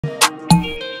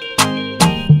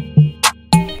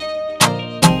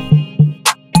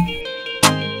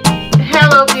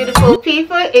Hello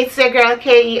people, it's your girl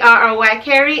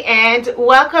Kerry, and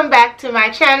welcome back to my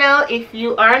channel. If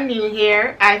you are new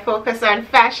here, I focus on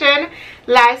fashion,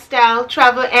 lifestyle,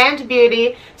 travel and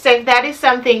beauty. So if that is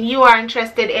something you are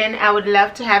interested in, I would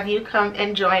love to have you come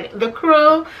and join the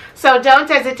crew. So don't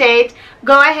hesitate,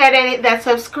 go ahead and hit that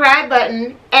subscribe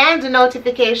button and the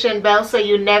notification bell so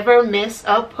you never miss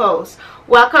a post.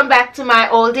 Welcome back to my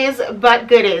oldies but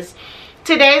goodies.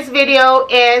 Today's video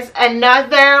is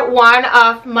another one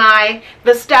of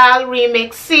the Style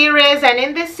Remix series, and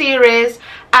in this series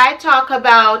I talk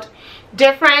about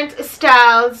different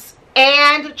styles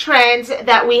and trends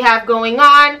that we have going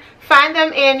on, find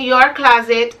them in your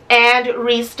closet and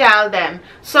restyle them.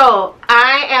 So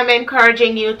I am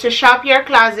encouraging you to shop your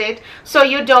closet so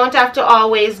you don't have to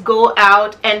always go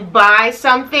out and buy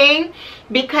something,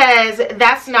 because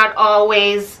that's not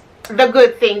always the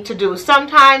good thing to do.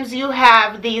 Sometimes you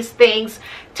have these things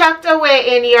tucked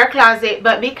away in your closet,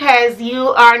 but because you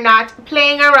are not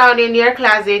playing around in your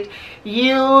closet,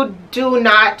 you do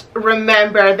not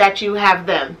remember that you have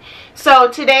them. So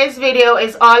today's video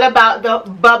is all about the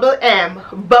bubble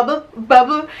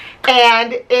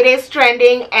and it is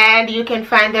trending, and you can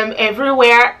find them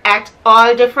everywhere at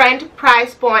all different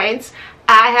price points.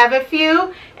 I have a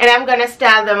few and I'm gonna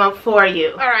style them up for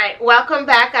you. Alright, welcome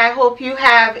back. I hope you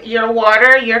have your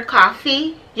water, your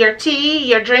coffee, your tea,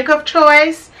 your drink of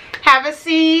choice. Have a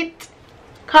seat,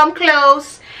 come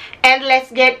close, and let's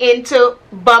get into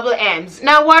bubble M's.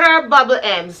 Now, what are bubble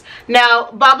M's? Now,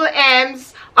 bubble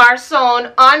M's are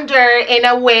sewn under in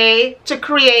a way to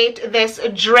create this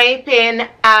draping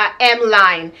M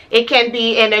line. It can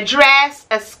be in a dress,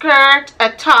 a skirt,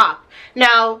 a top.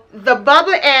 Now, the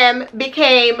bubble M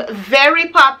became very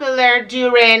popular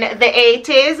during the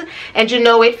 80s, and you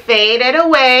know it faded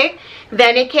away.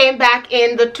 Then it came back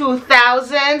in the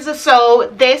 2000s.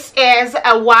 So this is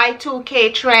a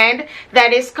Y2K trend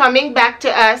that is coming back to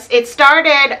us. It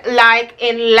started like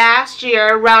in last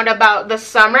year, around about the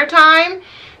summertime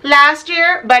last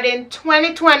year, but in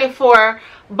 2024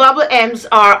 bubble M's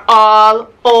are all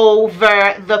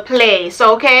over the place.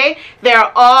 Okay,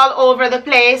 they're all over the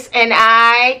place and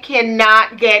I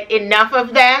cannot get enough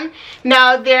of them.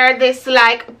 Now they're this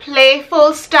like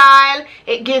playful style.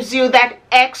 It gives you that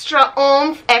extra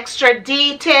oomph, extra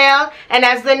detail, and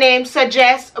as the name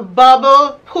suggests,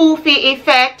 bubble poofy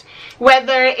effect,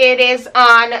 whether it is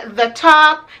on the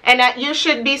top, and you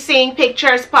should be seeing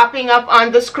pictures popping up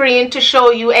on the screen to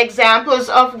show you examples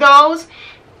of those.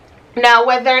 Now,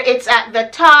 whether it's at the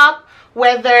top,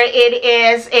 whether it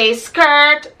is a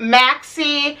skirt,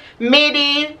 maxi,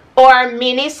 midi, or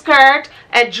mini skirt,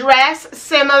 a dress,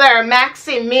 similar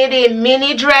maxi, midi,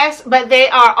 mini dress, but they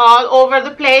are all over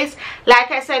the place,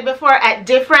 like I said before, at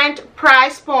different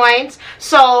price points.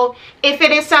 So if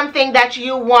it is something that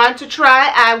you want to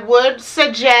try, I would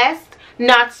suggest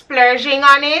not splurging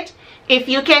on it. If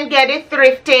you can get it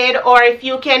thrifted, or if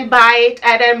you can buy it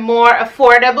at a more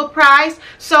affordable price.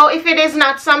 So if it is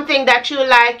not something that you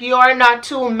like, you're not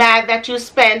too mad that you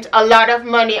spent a lot of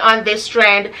money on this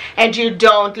trend and you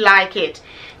don't like it.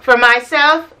 For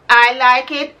myself, I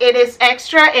like it. It is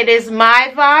extra. It is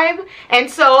my vibe. And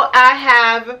so I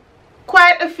have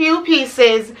quite a few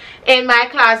pieces in my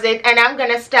closet and I'm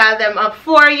gonna style them up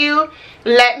for you.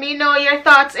 Let me know your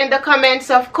thoughts in the comments,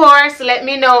 of course. Let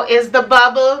me know, is the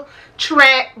bubble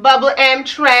M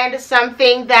trend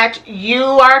something that you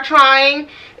are trying?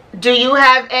 Do you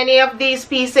have any of these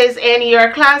pieces in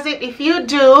your closet? If you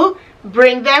do,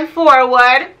 bring them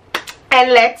forward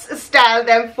and let's style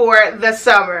them for the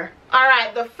summer.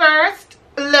 Alright, the first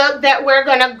look that we're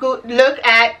gonna look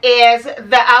at is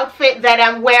the outfit that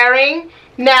I'm wearing.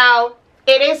 Now,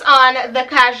 it is on the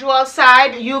casual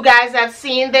side. You guys have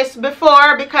seen this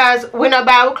before because we no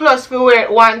buy clothes we wear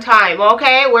it one time.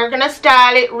 Okay, we're gonna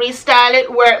style it, restyle it,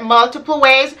 wear it multiple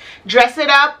ways, dress it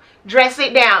up, dress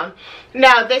it down.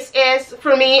 Now this is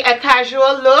for me a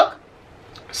casual look,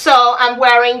 so I'm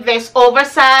wearing this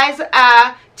oversized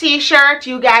t-shirt.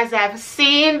 You guys have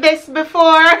seen this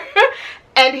before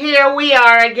and here we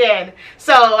are again.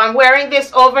 So I'm wearing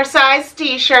this oversized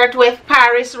t-shirt with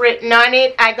Paris written on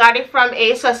it. I got it from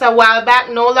ASOS a while back,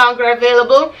 no longer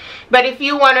available. But if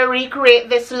you want to recreate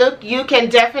this look, you can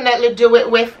definitely do it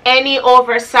with any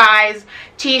oversized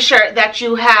t-shirt that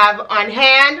you have on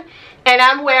hand. And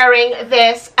I'm wearing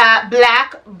this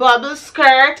black bubble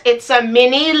skirt. It's a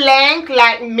mini length,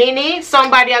 like mini.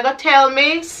 Somebody are gonna tell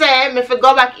me, say, if I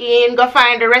go back in, go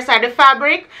find the rest of the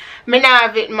fabric. Me not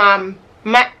have it, ma'am.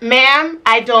 Ma'am,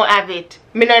 I don't have it.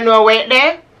 Me no know where it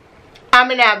there. I'm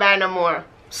not buy no more.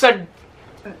 So,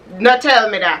 no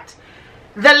tell me that.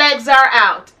 The legs are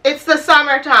out. It's the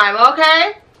summertime,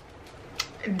 okay?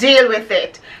 deal with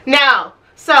it. Now,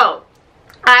 so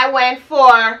I went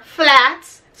for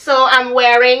flats, so I'm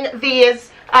wearing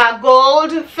these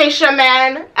gold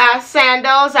fisherman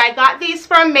sandals. I got these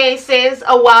from Macy's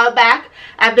a while back.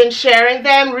 I've been sharing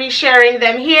them, resharing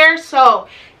them here, so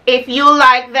if you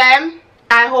like them,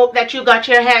 I hope that you got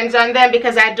your hands on them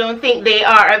because I don't think they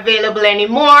are available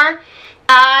anymore.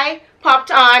 I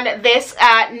popped on this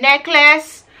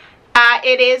necklace.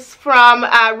 It is from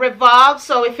Revolve,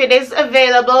 so if it is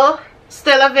available,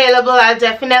 still available, I'll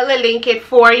definitely link it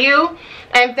for you.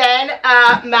 And then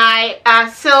my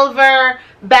silver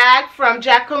bag from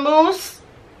Jacquemus.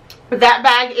 That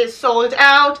bag is sold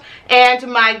out.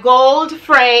 And my gold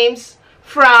frames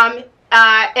from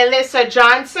Alyssa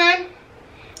Johnson.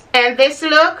 And this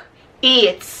look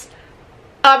eats.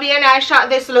 Abby and I shot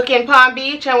this look in Palm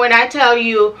Beach, and when I tell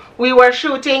you, we were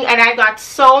shooting and I got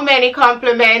so many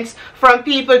compliments from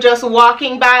people just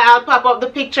walking by. I'll pop up the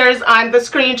pictures on the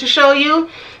screen to show you.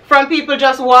 From people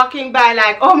just walking by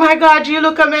like, oh my God, you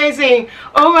look amazing.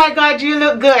 Oh my God, you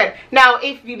look good. Now,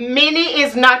 if mini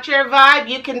is not your vibe,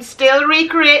 you can still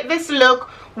recreate this look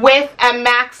with a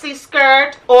maxi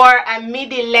skirt or a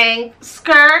midi length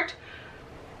skirt.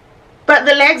 But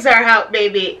the legs are out,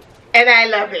 baby, and I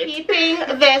love it. Keeping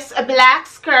this black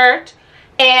skirt,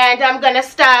 and I'm gonna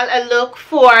style a look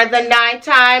for the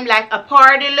nighttime, like a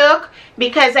party look,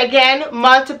 because again,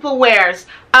 multiple wears.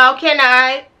 How can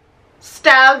I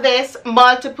style this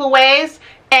multiple ways?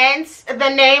 Hence the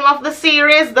name of the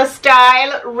series, the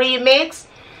Style Remix,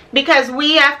 because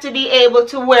we have to be able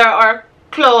to wear our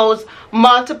clothes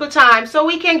multiple times so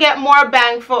we can get more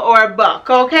bang for our buck,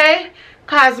 okay?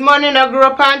 Cause money no grow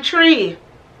up on tree.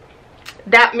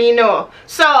 That me know.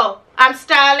 So I'm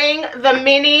styling the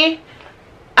mini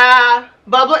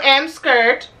bubble M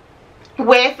skirt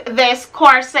with this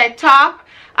corset top.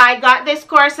 I got this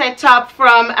corset top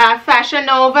from Fashion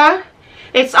Nova.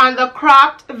 It's on the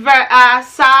cropped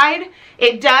side.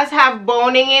 It does have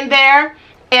boning in there.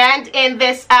 And in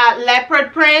this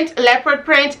leopard print. Leopard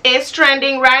print is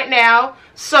trending right now.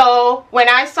 So when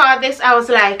I saw this, I was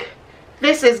like,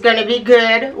 this is going to be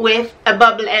good with a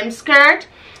bubble M skirt.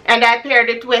 And I paired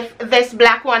it with this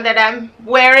black one that I'm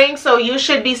wearing. So you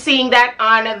should be seeing that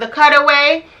on the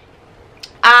cutaway.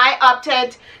 I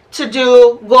opted to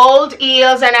do gold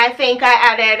eels, and I think I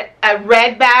added a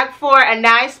red bag for a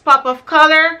nice pop of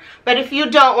color. But if you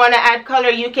don't want to add color,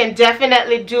 you can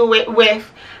definitely do it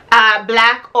with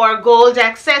black or gold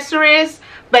accessories.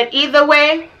 But either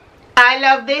way, I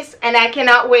love this, and I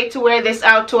cannot wait to wear this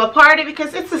out to a party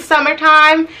because it's the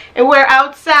summertime and we're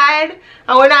outside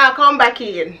and we're not come back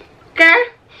in. Okay?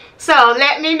 So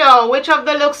let me know which of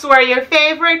the looks were your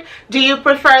favorite. Do you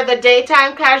prefer the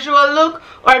daytime casual look,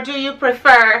 or do you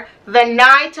prefer the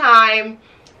nighttime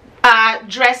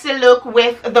dressy look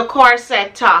with the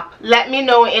corset top? Let me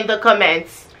know in the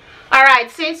comments. Alright,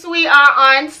 since we are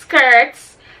on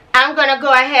skirts, I'm gonna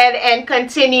go ahead and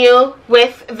continue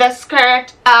with the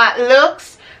skirt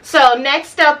looks. So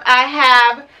next up, I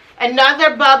have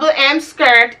another bubble M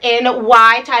skirt in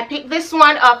white. I picked this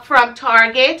one up from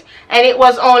Target, and it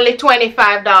was only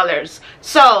 $25.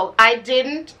 So I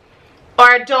didn't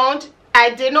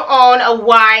own a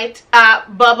white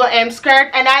bubble M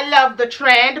skirt, and I love the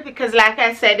trend because, like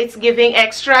I said, it's giving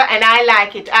extra, and I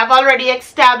like it. I've already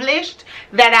established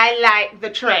that I like the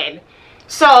trend.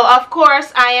 So, of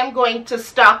course, I am going to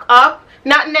stock up,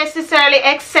 not necessarily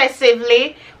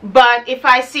excessively, but if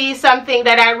I see something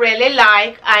that I really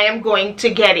like, I am going to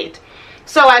get it.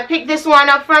 So, I picked this one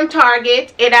up from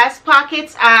Target. It has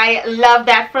pockets. I love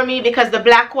that for me because the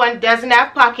black one doesn't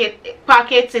have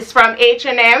pockets. It's from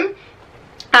H&M.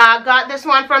 Got this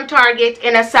one from Target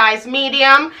in a size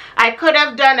medium. I could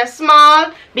have done a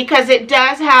small because it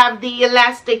does have the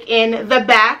elastic in the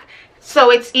back,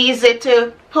 so it's easy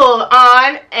to pull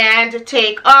on and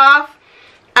take off.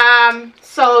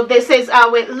 So this is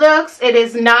how it looks. It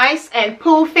is nice and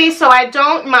poofy, so I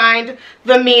don't mind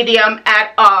the medium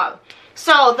at all.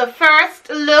 So the first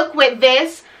look with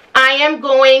this, I am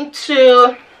going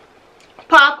to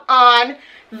pop on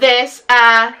this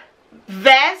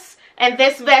vest, and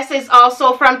this vest is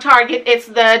also from Target. It's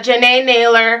the Janae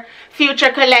Naylor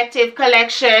Future Collective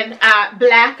Collection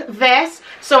black vest.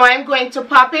 So I'm going to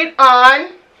pop it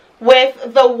on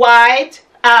with the white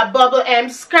bubble M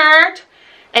skirt,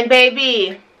 and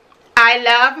baby,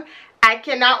 I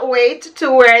cannot wait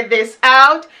to wear this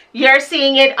out. You're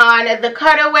seeing it on the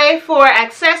cutaway. For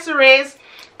accessories,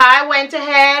 I went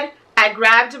ahead, I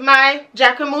grabbed my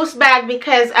Jacquemus bag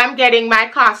because I'm getting my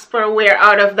cost per wear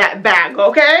out of that bag,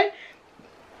 okay?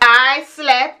 I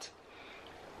slept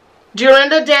during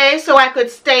the day so I could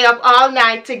stay up all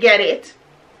night to get it.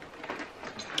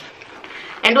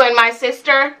 And when my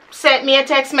sister sent me a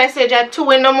text message at 2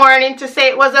 in the morning to say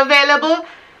it was available,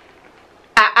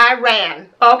 I ran.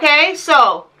 Okay,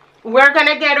 so we're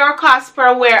gonna get our cost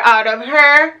per wear out of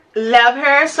her. Love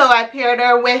her. So I paired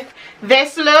her with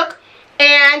this look,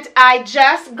 and I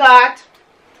just got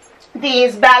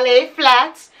these ballet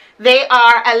flats. They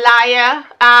are Alaya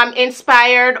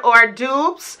inspired or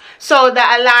dupes. So the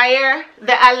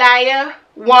Alaya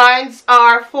ones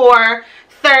are for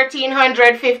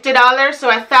 $1,350,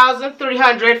 so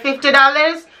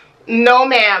 $1,350. No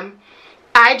ma'am,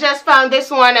 I just found this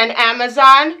one on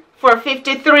Amazon for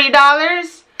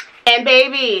 $53, and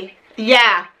baby,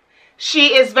 yeah,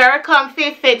 she is very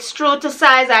comfy, fits true to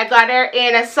size. I got her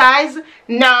in a size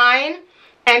 9,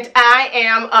 and I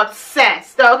am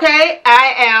obsessed. Okay,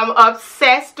 I am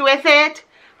obsessed with it.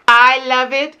 I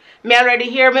love it. Me already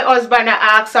hear my husband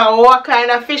ask her what kind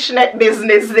of fishnet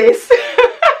business this.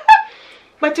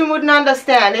 But you wouldn't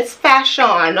understand, it's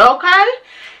fashion, okay?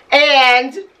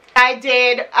 And I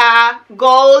did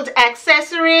gold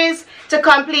accessories to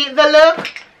complete the look.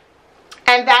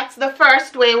 And that's the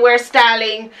first way we're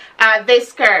styling this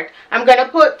skirt. I'm going to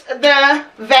put the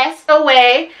vest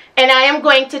away, and I am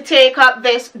going to take up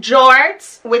this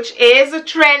jorts, which is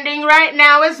trending right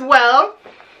now as well.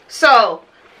 So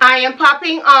I am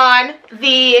popping on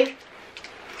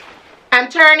I'm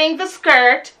turning the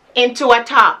skirt into a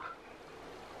top.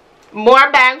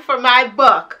 More bang for my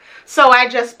buck. So I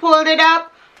just pulled it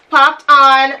up, popped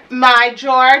on my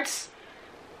jorts,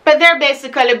 but they're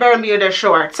basically Bermuda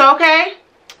shorts, okay?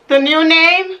 The new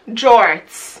name,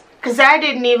 jorts, because I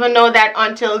didn't even know that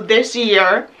until this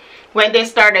year when they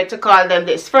started to call them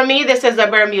this. For me, this is a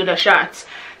Bermuda shorts.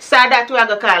 So that's what I'm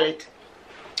going to call it.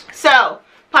 So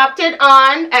popped it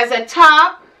on as a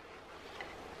top,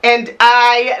 and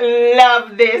I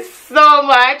love this so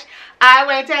much. I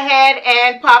went ahead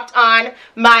and popped on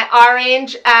my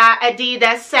orange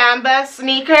Adidas Samba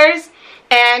sneakers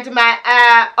and my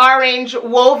orange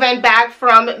woven bag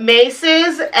from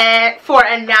Macy's for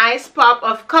a nice pop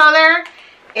of color.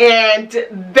 And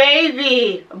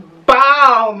baby,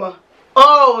 bomb.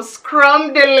 Oh,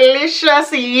 scrum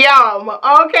delicious, yum.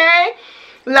 Okay,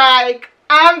 like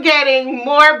I'm getting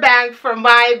more bang for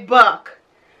my buck.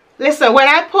 Listen, when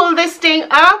I pull this thing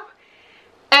up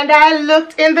and I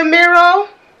looked in the mirror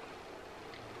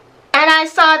and I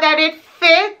saw that it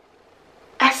fit,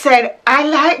 I said, I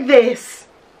like this.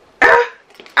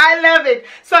 I love it.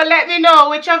 So let me know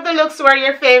which of the looks were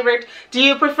your favorite. Do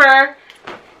you prefer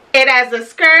it as a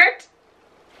skirt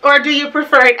or do you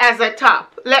prefer it as a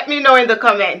top? Let me know in the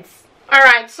comments.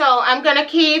 Alright, so I'm gonna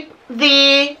keep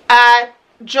the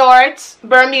jorts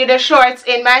Bermuda shorts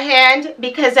in my hand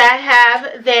because I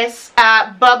have this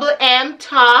Bubble M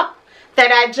top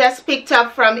that I just picked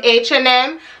up from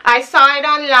H&M. I saw it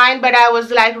online, but I was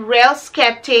like real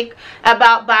skeptic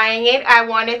about buying it. I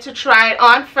wanted to try it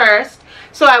on first.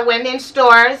 So I went in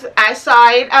stores, I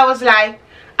saw it, I was like,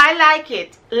 I like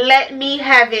it. Let me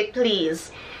have it,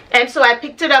 please. And so I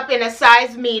picked it up in a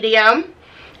size medium.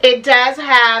 It does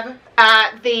have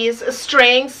these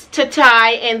strings to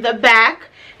tie in the back,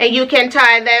 and you can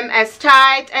tie them as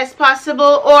tight as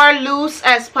possible or loose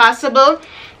as possible.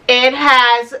 It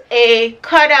has a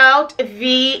cutout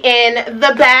V in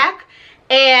the back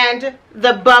and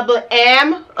the Bubble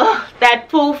M, that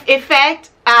poof effect,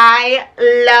 I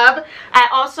love. I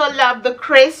also love the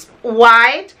crisp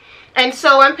white. And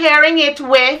so I'm pairing it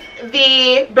with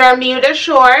the Bermuda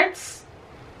shorts.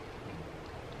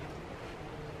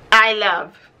 I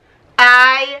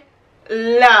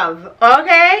love,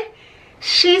 okay?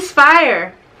 She's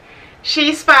fire.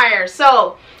 She's fire.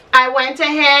 So I went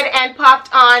ahead and popped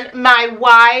on my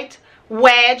white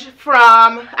wedge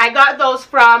from, I got those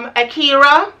from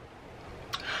Akira,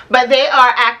 but they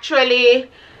are actually,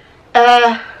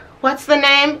 what's the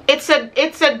name? It's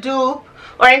a dupe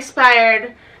or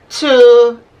inspired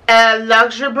to a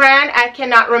luxury brand. I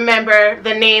cannot remember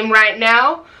the name right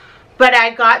now, but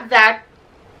I got that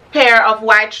pair of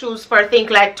white shoes for I think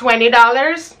like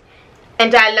 $20.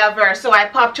 And I love her. So I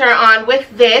popped her on with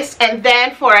this. And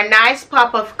then for a nice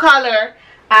pop of color,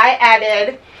 I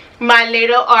added my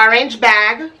little orange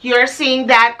bag. You're seeing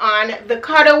that on the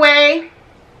cutaway.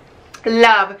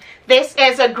 Love. This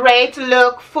is a great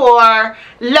look for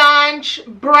lunch,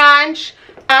 brunch.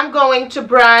 I'm going to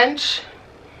brunch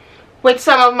with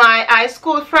some of my high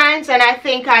school friends, and I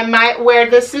think I might wear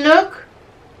this look.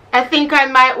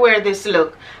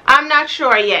 I'm not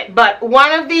sure yet, but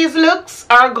one of these looks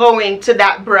are going to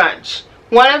that brunch.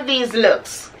 One of these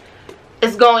looks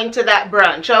is going to that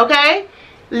brunch, okay?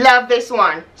 Love this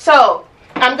one. So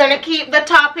I'm going to keep the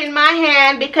top in my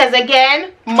hand because,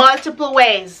 again, multiple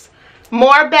ways.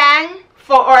 More bang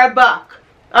for a buck.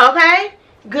 Okay,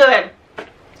 good.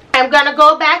 I'm gonna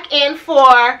go back in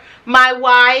for my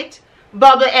white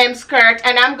bubble M skirt,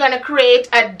 and I'm gonna create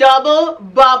a double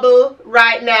bubble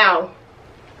right now.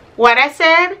 What I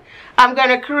said, I'm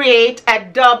gonna create a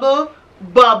double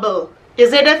bubble.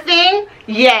 Is it a thing?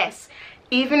 Yes.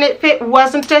 Even if it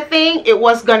wasn't a thing, it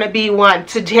was gonna be one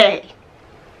today,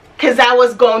 because I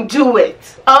was gonna do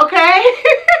it. Okay.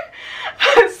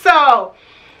 So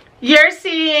you're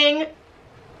seeing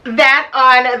that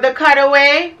on the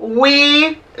cutaway.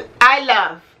 I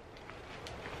love.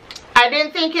 I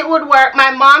didn't think it would work.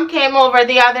 My mom came over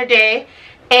the other day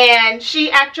and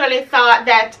she actually thought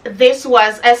that this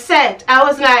was a set. I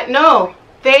was like, no,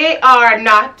 they are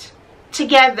not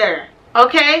together.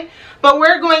 Okay, but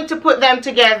we're going to put them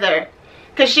together,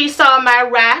 because she saw my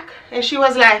rack and she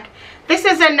was like, this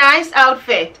is a nice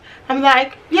outfit. I'm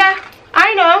like, yeah,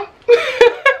 I know.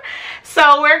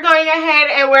 So we're going ahead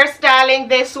and we're styling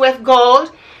this with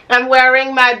gold. I'm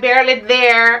wearing my barely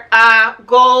there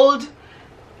gold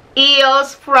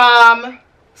eels from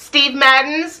Steve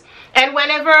Madden's, and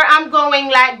whenever I'm going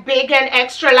like big and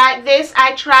extra like this,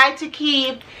 I try to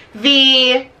keep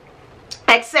the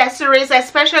accessories,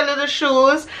 especially the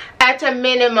shoes, at a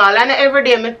minimal. And every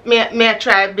day may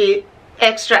try to be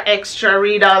extra,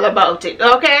 read all about it.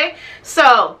 Okay,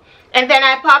 so, and then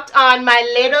I popped on my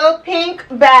little pink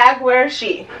bag. Where is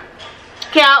she?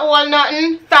 Can't hold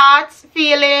nothing. Thoughts,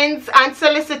 feelings,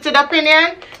 unsolicited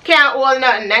opinion. Can't hold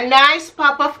nothing. A nice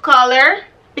pop of color,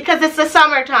 because it's the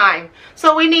summertime,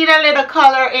 so we need a little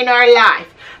color in our life.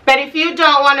 But if you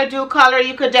don't want to do color,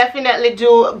 you could definitely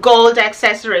do gold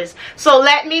accessories. So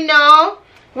let me know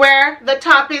where the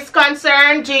top is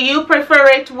concerned. Do you prefer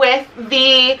it with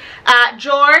the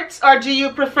jorts, or do you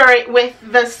prefer it with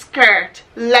the skirt?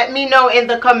 Let me know in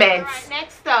the comments. Right,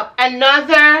 next up,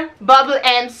 another bubble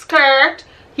M skirt.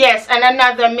 Yes, and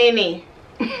another mini.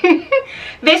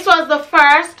 This was the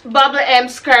first bubble M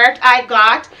skirt I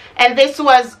got, and this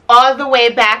was all the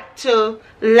way back to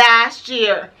last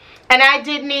year. And I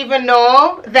didn't even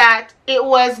know that it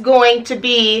was going to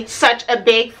be such a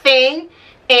big thing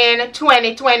in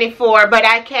 2024, but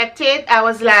I kept it. I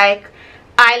was like,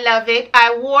 I love it.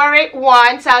 I wore it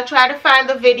once. I'll try to find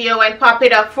the video and pop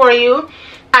it up for you.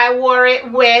 I wore it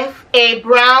with a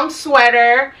brown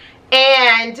sweater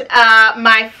and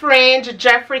my fringe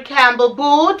Jeffrey Campbell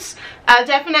boots. I'll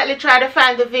definitely try to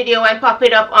find the video and pop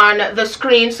it up on the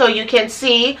screen so you can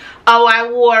see how I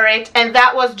wore it. And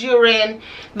that was during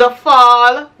the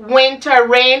fall winter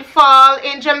rainfall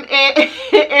in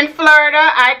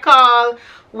Florida. I call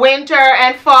winter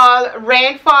and fall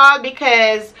rainfall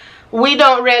because we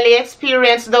don't really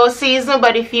experience those seasons.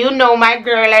 But if you know my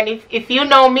girl, and if you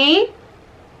know me,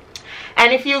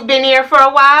 and if you've been here for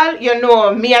a while, you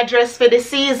know me I dress for the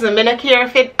season. I don't care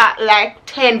if it at like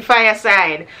 10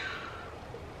 fireside.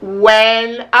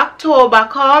 When October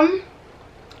come,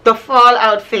 the fall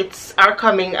outfits are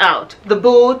coming out. The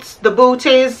boots, the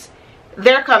booties,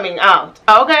 they're coming out.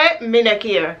 Okay, me not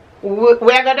care.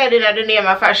 We're gonna do that in the name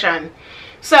of fashion.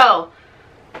 So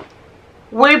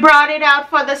we brought it out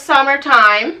for the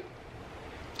summertime,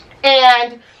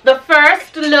 and the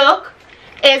first look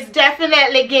is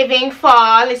definitely giving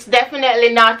fall. It's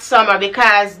definitely not summer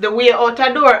because the way out the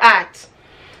door at.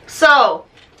 So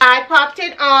I popped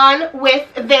it on with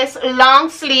this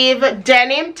long sleeve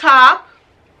denim top.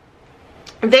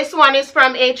 This one is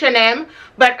from H&M,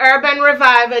 but Urban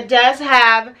Revival does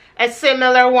have a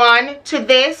similar one to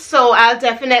this, so I'll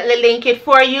definitely link it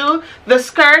for you. The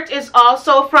skirt is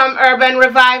also from Urban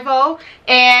Revival,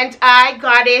 and I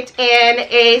got it in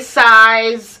a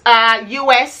size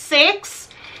US 6.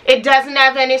 It doesn't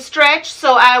have any stretch,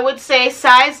 so I would say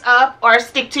size up or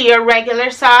stick to your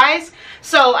regular size.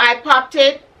 So I popped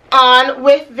it on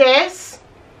with this,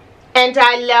 and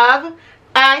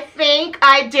I think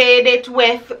I did it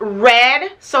with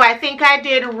red. So I think I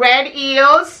did red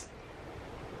eels.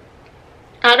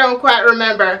 I don't quite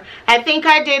remember. I think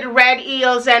I did red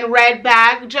eels and red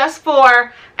bag just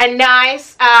for a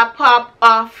nice pop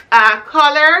of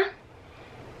color.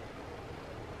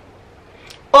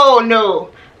 Oh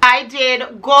no, I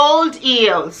did gold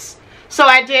eels. So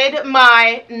I did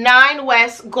my 9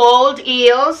 West gold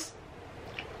eels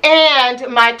and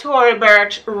my Tory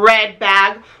Burch red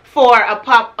bag for a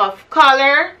pop of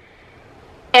color,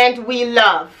 and we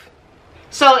love.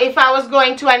 So if I was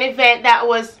going to an event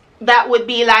that would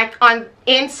be like on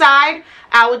inside,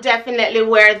 I would definitely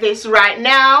wear this right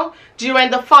now.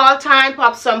 During the fall time,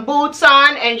 pop some boots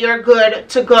on and you're good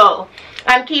to go.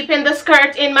 I'm keeping the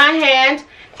skirt in my hand,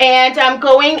 and I'm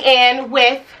going in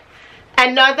with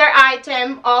another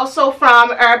item also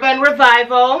from Urban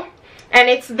Revival. and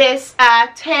it's this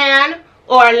tan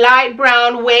or light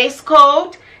brown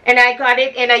waistcoat, and I got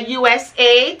it in a US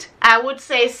 8. I would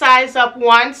say size up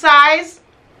one size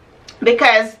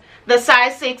because the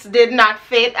size 6 did not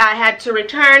fit. I had to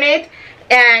return it,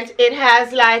 and it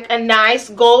has like a nice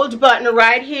gold button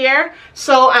right here,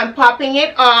 so I'm popping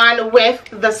it on with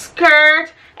the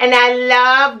skirt. And I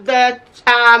love the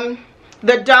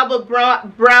double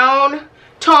brown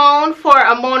tone for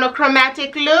a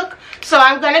monochromatic look, so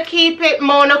I'm gonna keep it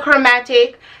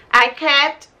monochromatic. I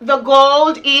kept the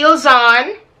gold eels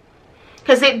on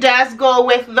because it does go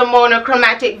with the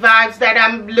monochromatic vibes that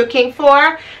I'm looking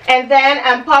for. And then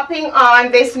I'm popping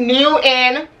on this new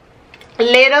in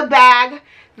little bag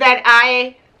that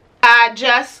I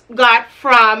just got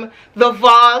from the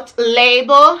Vault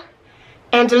label,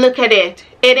 and look at it.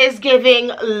 It is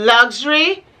giving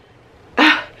luxury.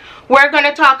 We're going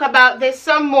to talk about this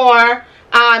some more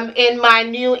in my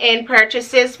new in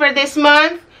purchases for this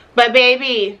month, but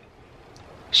baby,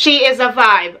 she is a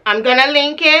vibe. I'm going to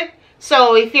link it.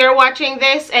 So if you're watching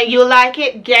this and you like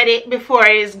it, get it before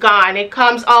it is gone. It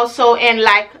comes also in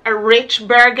like a rich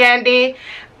burgundy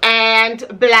and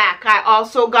black. I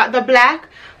also got the black,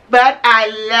 but I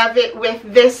love it with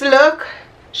this look.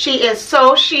 She is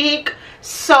so chic,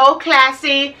 so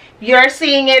classy. You're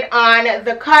seeing it on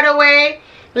the cutaway.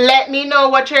 Let me know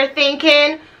what you're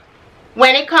thinking.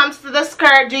 When it comes to the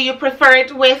skirt, do you prefer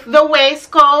it with the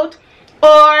waistcoat,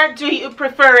 or do you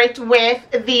prefer it with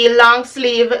the long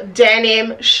sleeve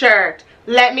denim shirt?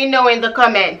 Let me know in the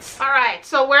comments. Alright,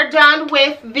 so we're done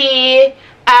with the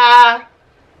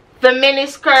mini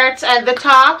skirts and the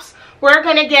tops. We're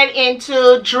gonna get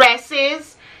into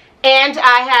dresses, and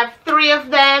I have 3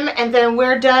 of them, and then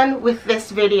we're done with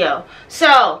this video.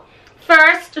 So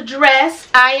first dress,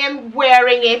 I am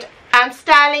wearing it, I'm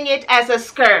styling it as a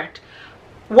skirt.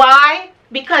 Why?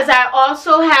 Because I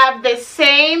also have the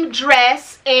same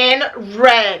dress in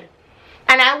red,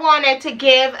 and I wanted to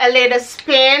give a little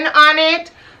spin on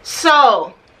it.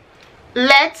 So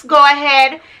let's go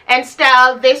ahead and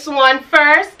style this one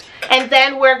first, and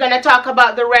then we're going to talk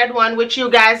about the red one, which you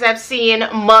guys have seen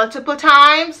multiple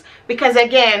times, because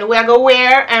again, we're going to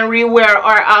wear and rewear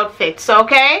our outfits,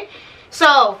 okay?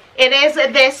 So it is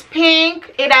this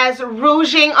pink. It has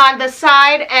rouging on the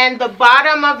side, and the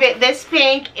bottom of it, this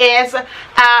pink, is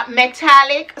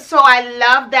metallic, so I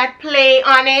love that play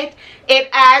on it. It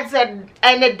adds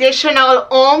an additional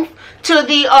oomph to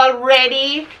the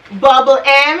already bubble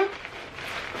M.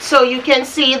 So you can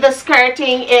see the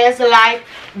skirting is like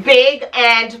big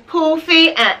and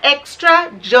poofy and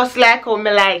extra, just like how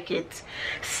I like it.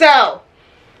 So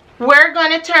we're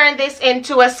going to turn this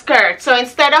into a skirt. So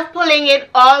instead of pulling it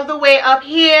all the way up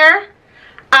here,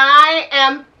 I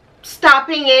am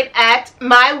stopping it at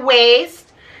my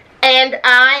waist, and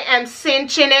I am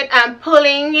cinching it. I'm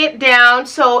pulling it down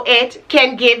so it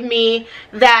can give me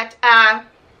that,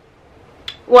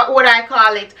 what would I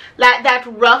call it? Like that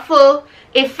ruffle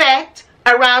effect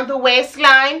around the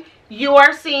waistline. You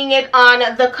are seeing it on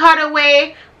the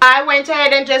cutaway. I went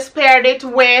ahead and just paired it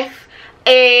with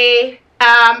a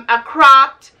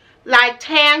cropped like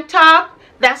tank top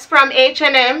that's from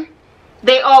H&M.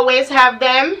 They always have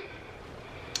them.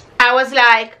 I was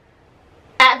like,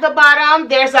 at the bottom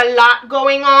there's a lot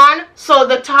going on, so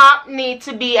the top needs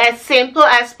to be as simple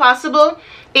as possible.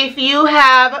 If you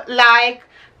have like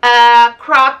a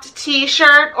cropped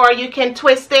t-shirt, or you can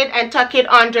twist it and tuck it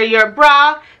under your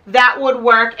bra, that would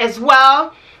work as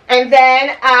well. And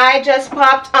then I just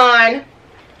popped on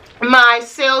my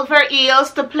silver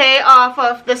eels to play off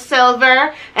of the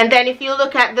silver, and then if you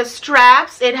look at the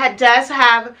straps, it does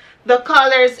have the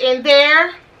colors in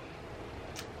there.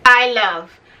 I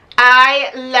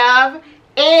love,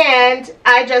 and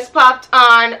I just popped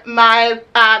on my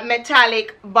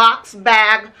metallic box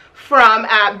bag from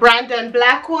Brandon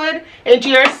Blackwood, and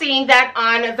you're seeing that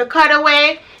on the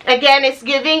cutaway. Again, it's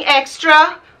giving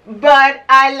extra, but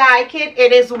I like it.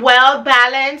 It is well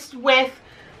balanced with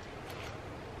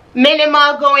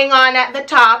minimal going on at the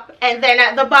top, and then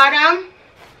at the bottom,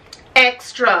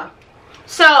 extra.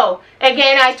 So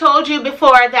again, I told you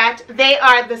before that they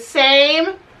are the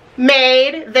same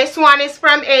made. This one is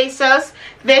from ASOS.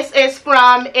 This is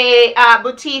from a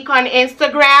boutique on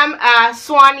Instagram,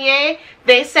 Soigné.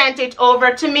 They sent it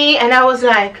over to me, and I was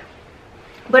like,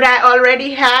 but I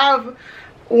already have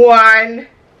one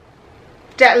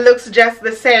that looks just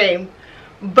the same.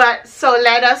 But so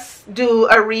let us do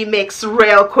a remix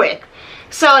real quick.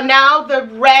 So now the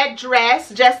red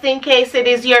dress, just in case it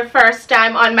is your first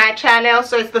time on my channel,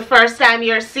 so it's the first time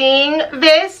you're seeing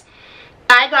this,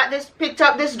 I picked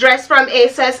up this dress from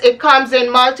ASOS. It comes in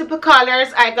multiple colors.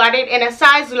 I got it in a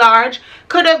size large.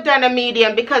 Could have done a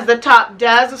medium because the top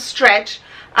does stretch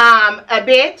a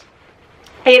bit.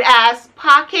 It has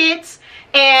pockets,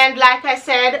 and like I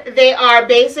said, they are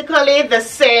basically the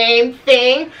same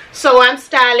thing. So I'm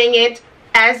styling it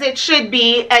as it should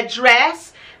be, a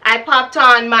dress. I popped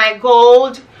on my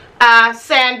gold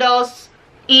sandals,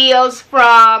 heels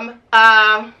from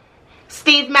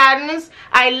Steve Madden's.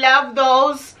 I love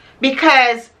those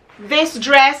because this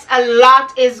dress, a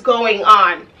lot is going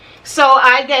on. So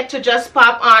I get to just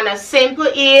pop on a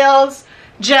simple heels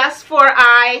just for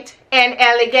height and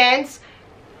elegance.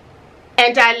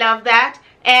 And I love that.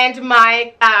 And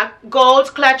my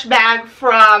gold clutch bag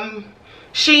from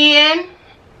Shein.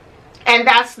 And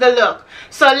that's the look.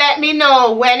 So let me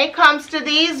know, when it comes to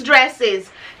these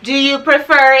dresses, do you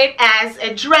prefer it as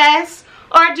a dress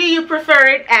or do you prefer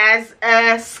it as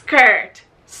a skirt?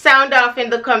 Sound off in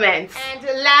the comments. And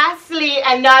lastly,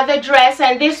 another dress,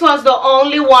 and this was the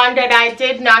only one that I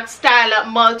did not style up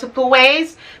multiple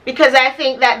ways because I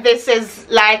think that this is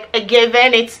like a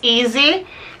given, it's easy.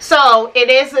 So it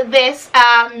is this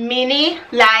mini,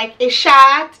 like a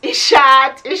shot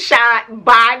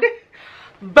bad,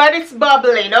 but it's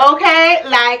bubbling, okay?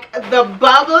 Like the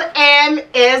bubble M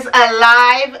is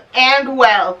alive and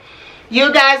well.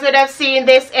 You guys would have seen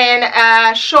this in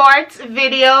a short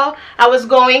video. I was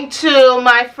going to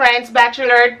my friend's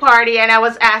bachelorette party and I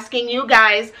was asking you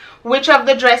guys which of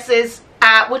the dress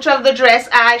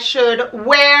I should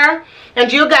wear,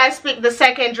 and you guys picked the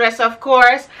second dress, of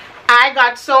course. I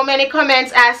got so many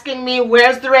comments asking me,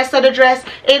 where's the rest of the dress?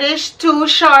 It is too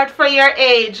short for your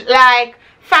age. Like,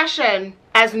 fashion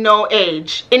has no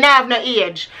age. It have no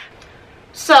age.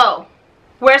 So,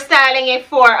 we're styling it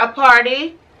for a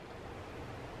party.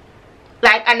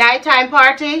 Like a nighttime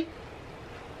party.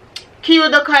 Cue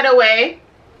the cutaway.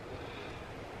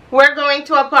 We're going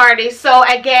to a party. So,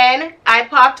 again, I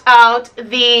popped out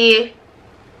the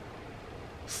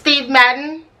Steve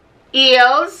Madden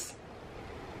heels.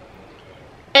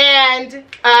 And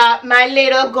my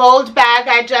little gold bag,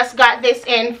 I just got this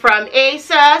in from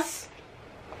ASOS.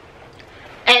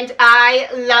 And I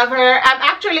love her. I'm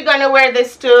actually going to wear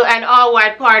this to an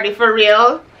all-white party for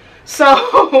real.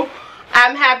 So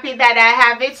I'm happy that I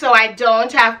have it so I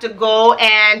don't have to go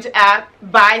and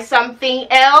buy something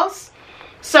else.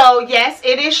 So yes,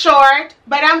 it is short,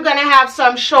 but I'm going to have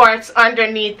some shorts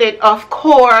underneath it, of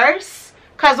course.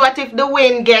 Because what if the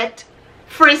wind get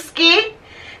frisky?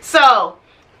 So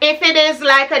if it is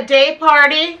like a day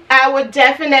party, I would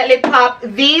definitely pop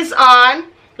these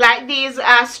on. Like these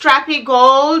strappy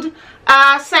gold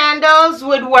sandals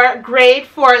would work great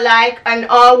for like an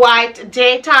all-white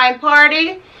daytime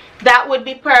party. That would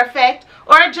be perfect.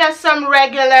 Or just some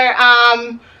regular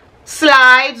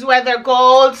slides, whether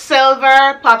gold,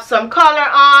 silver, pop some color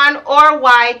on, or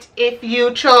white if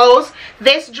you chose.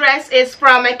 This dress is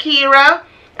from Akira.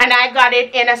 And I got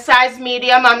it in a size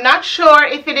medium. I'm not sure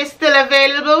if it is still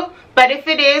available, but if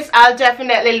it is, I'll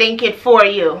definitely link it for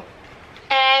you.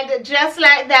 And just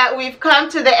like that, we've come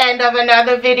to the end of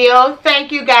another video.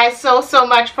 Thank you guys so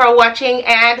much for watching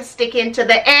and sticking to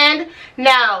the end.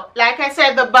 Now, like I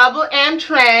said, the bubble M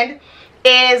trend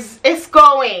is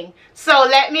going. So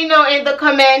let me know in the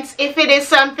comments if it is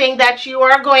something that you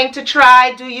are going to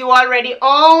try. Do you already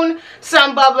own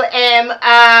some bubble M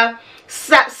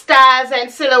styles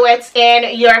and silhouettes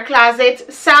in your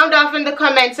closet? Sound off in the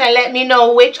comments and let me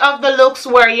know which of the looks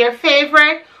were your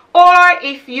favorite, or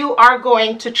if you are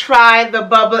going to try the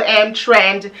bubble M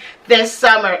trend this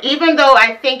summer, even though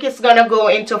I think it's gonna go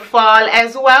into fall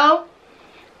as well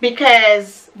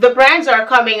because the brands are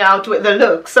coming out with the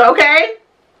looks. Okay,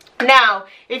 now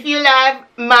if you love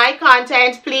my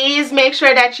content, please make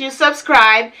sure that you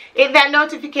subscribe, hit that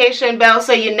notification bell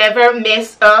so you never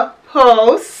miss a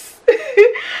post.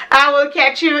 I will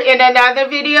catch you in another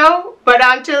video, but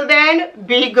until then,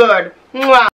 be good.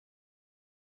 Mwah.